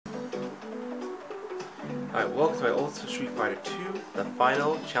Alright, welcome to my old Street Fighter 2, the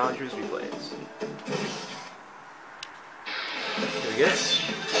final Challengers replays. Here we go.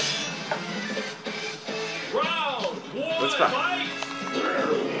 Round one, Let's go. fight!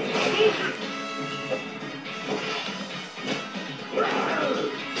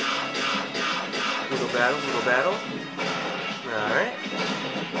 Little battle. Alright.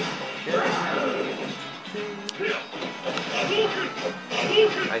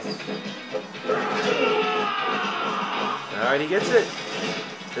 Nice. Alright, he gets it.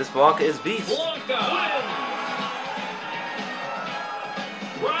 This Blanca is beast. Blanca wins!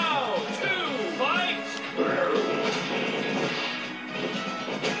 Round two, fight!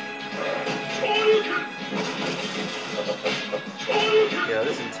 Yeah,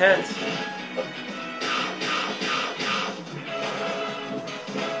 this is intense.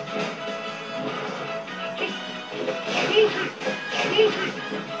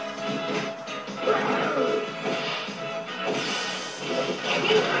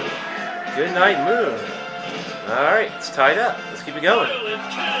 Good night, Moon. Alright, it's tied up. Let's keep it going.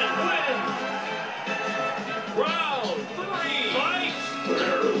 Round three, fight!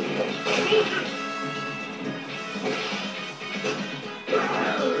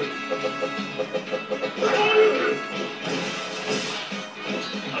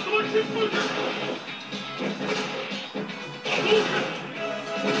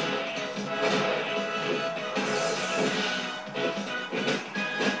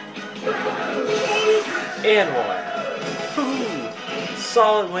 And one. Woohoo!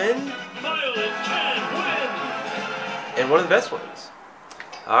 Solid win. And one of the best ones.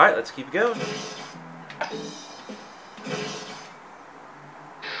 Alright, let's keep it going.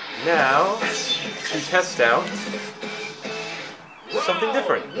 Now, to test out something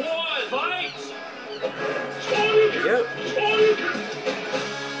different. Yep.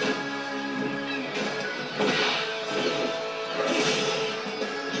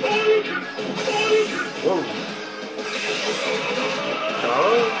 Whoa.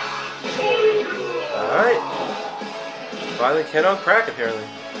 Oh. Alright. Finally Ken on crack, apparently.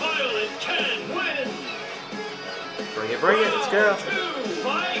 Bring it, let's go.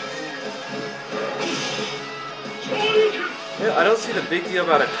 Yeah, I don't see the big deal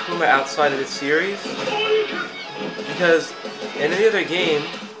about Akuma outside of this series, because in any other game,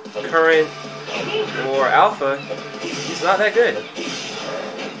 current or alpha, he's not that good.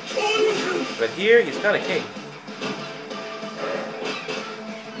 But here, he's kind of king.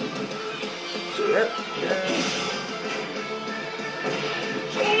 Yep.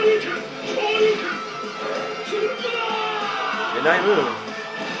 Good night, Moon.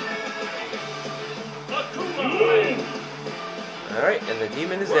 Alright, and the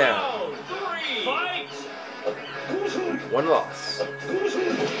demon is down. One loss.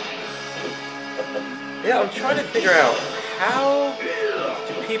 Yeah, I'm trying to figure out how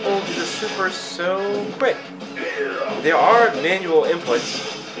do people do the super so quick? There are manual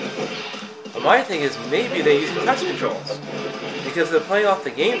inputs. But my thing is maybe they use touch controls. Because they're playing off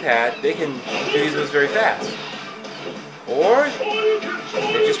the gamepad, they can do these moves very fast. Or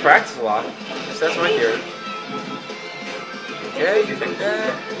they just practice a lot. So that's my theory. Okay, you take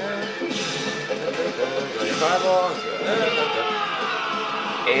that. Fireball.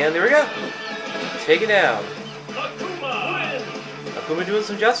 And there we go. Take it down. Akuma doing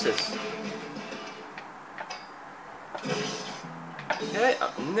some justice. Okay,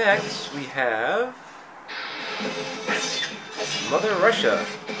 up next we have Mother Russia.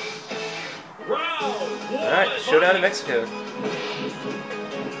 Alright, showdown in Mexico.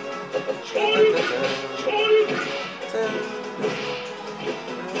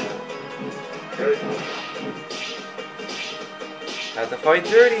 Have to fight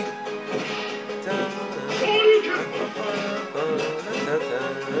dirty.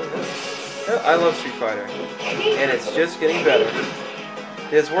 I love Street Fighter, and it's just getting better.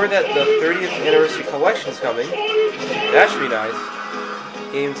 There's word that the 30th anniversary collection is coming. That should be nice.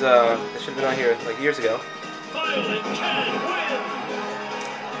 Games that should have been on here like years ago.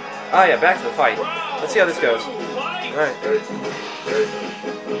 Ah yeah, back to the fight. Let's see how this goes. Alright.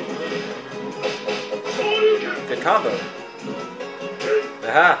 Good combo.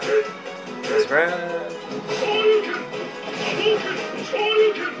 Aha! That's right.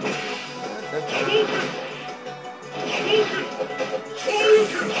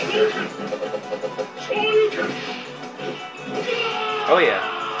 Oh yeah.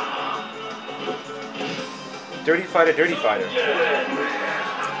 Dirty Fighter, Dirty Fighter.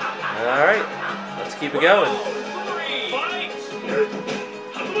 Alright, let's keep it going.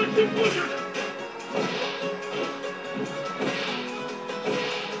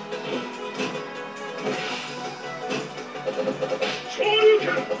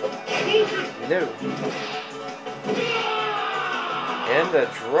 No. And the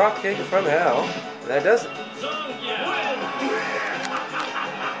drop kick from Al. That does it.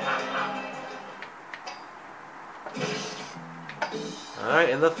 Alright,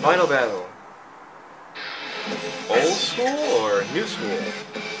 and the final battle. Old school or new school?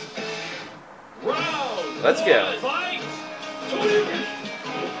 Let's go.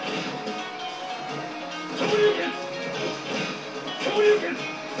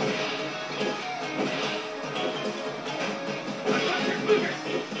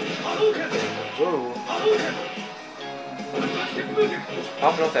 Whoa.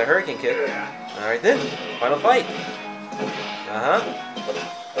 Popping off that hurricane kick. Alright then, final fight.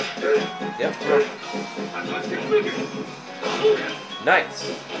 Yep. Nice.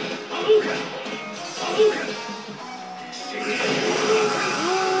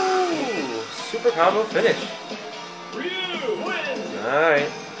 Ooh, super combo finish. Alright.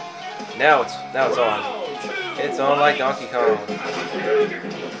 Now it's on. It's on like Donkey Kong.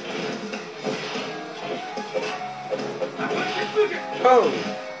 Oh!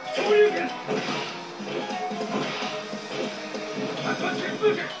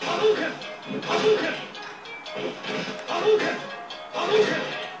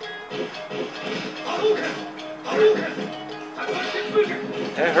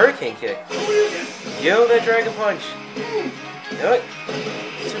 That hurricane kick. Yo, that dragon punch. Do it.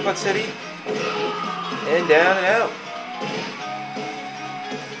 Suplex City. And down and out.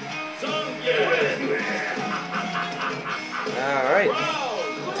 Alright.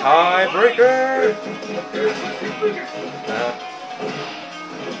 Tiebreaker.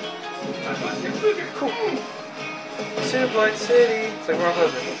 Cool. Suplex City. It's like Rock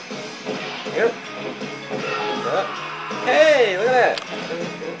Lesnar. Yep. Hey, look at that.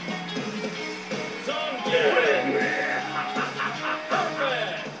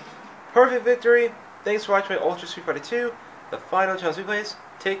 Perfect victory. Thanks for watching my Ultra Street Fighter 2, the final chance replays.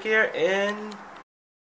 Take care and